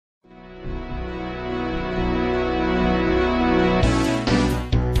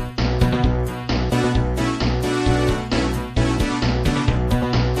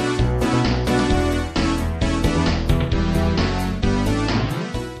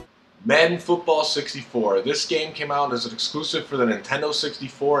Madden Football 64. This game came out as an exclusive for the Nintendo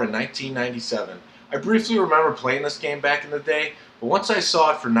 64 in 1997. I briefly remember playing this game back in the day, but once I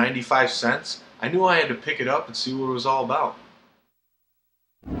saw it for 95 cents, I knew I had to pick it up and see what it was all about.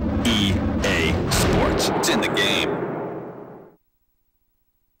 EA Sports. It's in the game.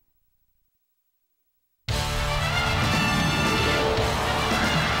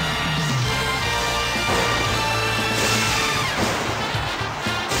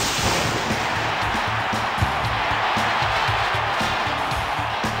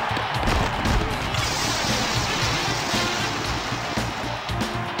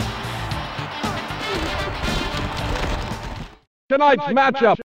 Tonight's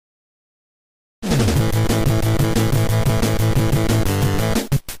matchup.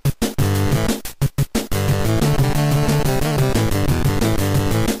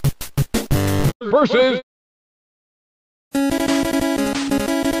 Versus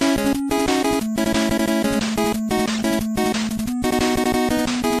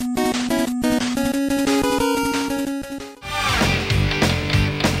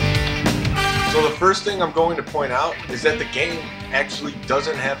So the first thing I'm going to point out is that the game actually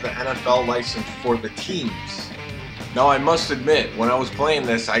doesn't have the NFL license for the teams. Now I must admit, when I was playing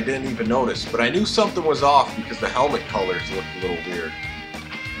this I didn't even notice, but I knew something was off because the helmet colors looked a little weird.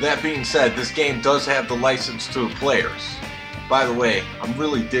 That being said, this game does have the license to the players. By the way, I'm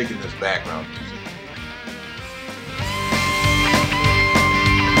really digging this background music.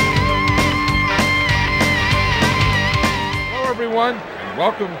 hello everyone, and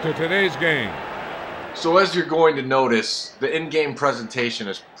welcome to today's game. So as you're going to notice, the in-game presentation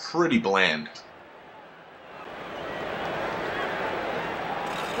is pretty bland.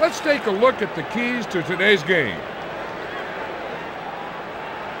 Let's take a look at the keys to today's game.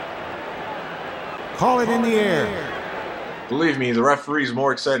 Call it in the air. Believe me, the referee's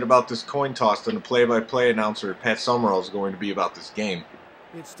more excited about this coin toss than the play-by-play announcer Pat Summerall is going to be about this game.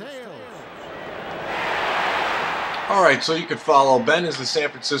 It's tails. Alright, so you can follow. Ben is the San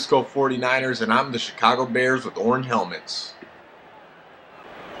Francisco 49ers and I'm the Chicago Bears with orange helmets.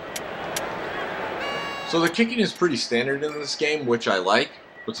 So the kicking is pretty standard in this game, which I like,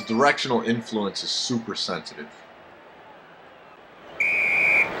 but the directional influence is super sensitive.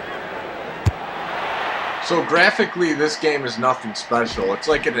 So graphically, this game is nothing special. It's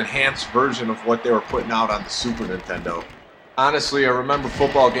like an enhanced version of what they were putting out on the Super Nintendo. Honestly, I remember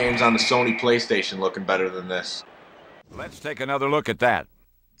football games on the Sony PlayStation looking better than this. Let's take another look at that.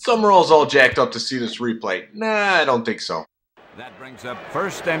 Summerall's all jacked up to see this replay. Nah, I don't think so. That brings up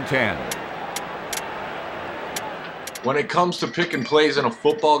 1st and 10. When it comes to picking plays in a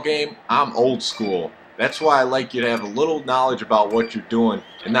football game, I'm old school. That's why I like you to have a little knowledge about what you're doing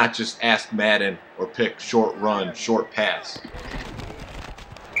and not just ask Madden or pick short run, short pass.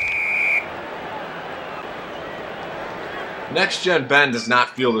 Next Gen Ben does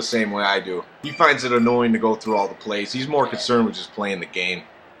not feel the same way I do. He finds it annoying to go through all the plays. He's more concerned with just playing the game.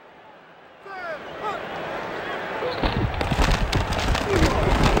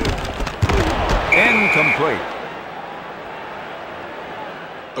 Incomplete.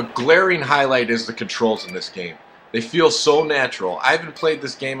 A glaring highlight is the controls in this game. They feel so natural. I haven't played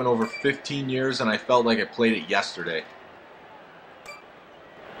this game in over 15 years and I felt like I played it yesterday.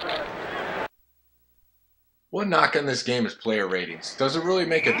 One knock on this game is player ratings. Does it really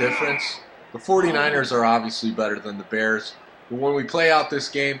make a difference? The 49ers are obviously better than the Bears, but when we play out this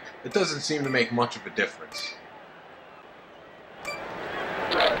game, it doesn't seem to make much of a difference.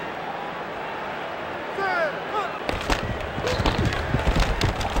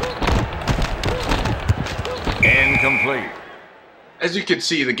 Incomplete. As you can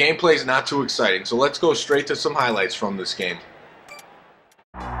see, the gameplay is not too exciting, so let's go straight to some highlights from this game.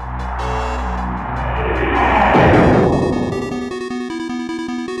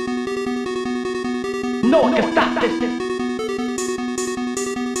 No, que stop this.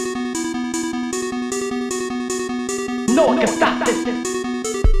 No, que stop this.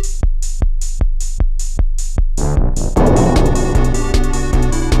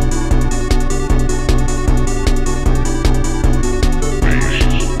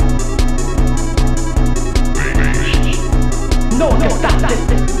 No, que stop this.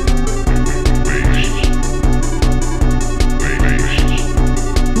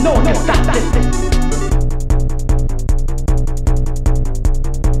 No, que stop this.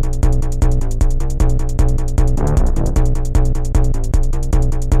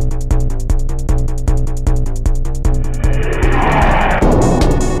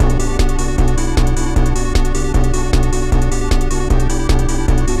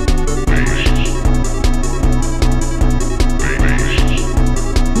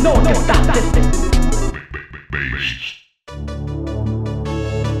 No one can stop this.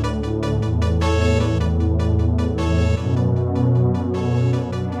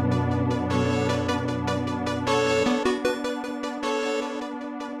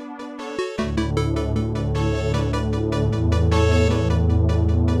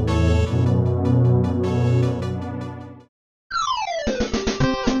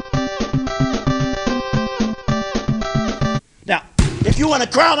 Now, if you want to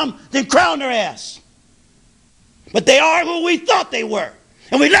crown them, then crown their ass. But they are who we thought they were,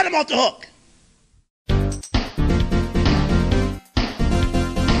 and we let them off the hook.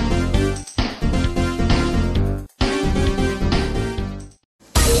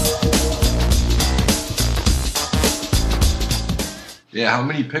 Yeah, how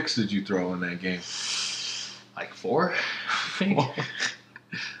many picks did you throw in that game? Like 4, I think.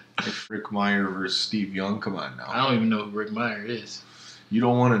 Like Rick Meyer versus Steve Young. Come on now. I don't even know who Rick Meyer is. You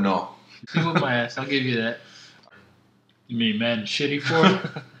don't want to know. You whip my ass. I'll give you that. You mean Madden Shitty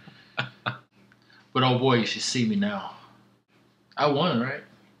 4? But oh boy, you should see me now. I won, right?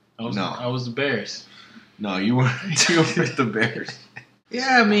 I was the Bears. No, you were the Bears.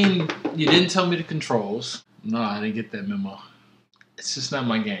 Yeah, I mean, you didn't tell me the controls. No, I didn't get that memo. It's just not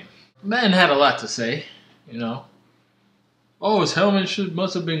my game. Madden had a lot to say, you know. Oh, his helmet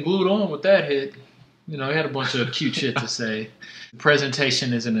must have been glued on with that hit. You know, he had a bunch of cute shit to say. The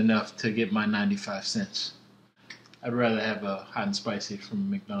presentation isn't enough to get my 95 cents. I'd rather have a hot and spicy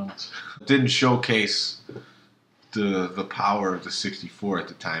from McDonald's. Didn't showcase the power of the 64 at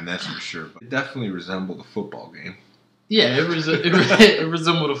the time, that's for sure. But it definitely resembled a football game. Yeah, it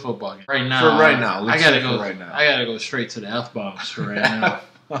resembled a football game. Right now, For right now, I gotta go. Right now. I gotta go straight to the F bombs for right now.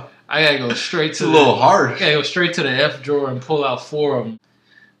 I gotta go straight to. It's a little hard. I gotta go straight to the F drawer and pull out 4 of them.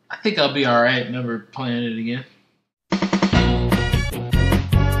 I think I'll be all right. Never playing it again.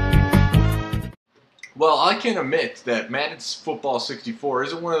 Well, I can admit that Madden Football 64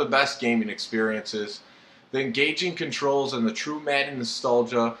 isn't one of the best gaming experiences. The engaging controls and the true Madden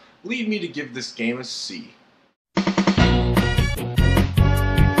nostalgia lead me to give this game a C.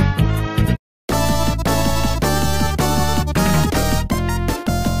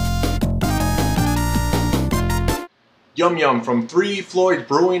 Yum Yum from 3 Floyd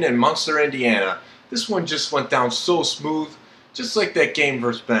Brewing in Munster, Indiana. This one just went down so smooth, just like that game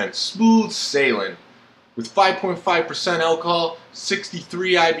versus Ben. Smooth sailing. With 5.5% alcohol,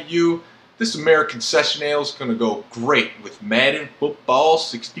 63 IBU, this American Session Ale is going to go great with Madden Football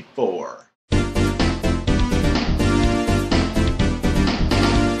 64.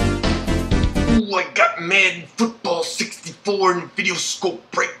 Ooh, I got Madden Football 64 in video scope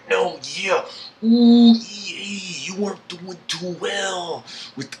right now, yeah. Ooh, EA, you weren't doing too well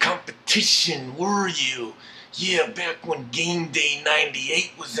with the competition, were you? Yeah, back when Game Day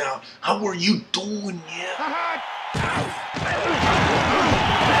 98 was out, how were you doing, yeah?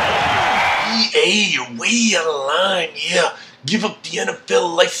 EA, you're way out of line, yeah. Give up the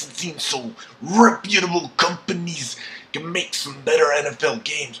NFL licensing so reputable companies can make some better NFL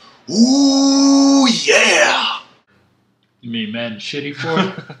games. Ooh, yeah! You mean Madden Shitty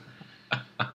 4?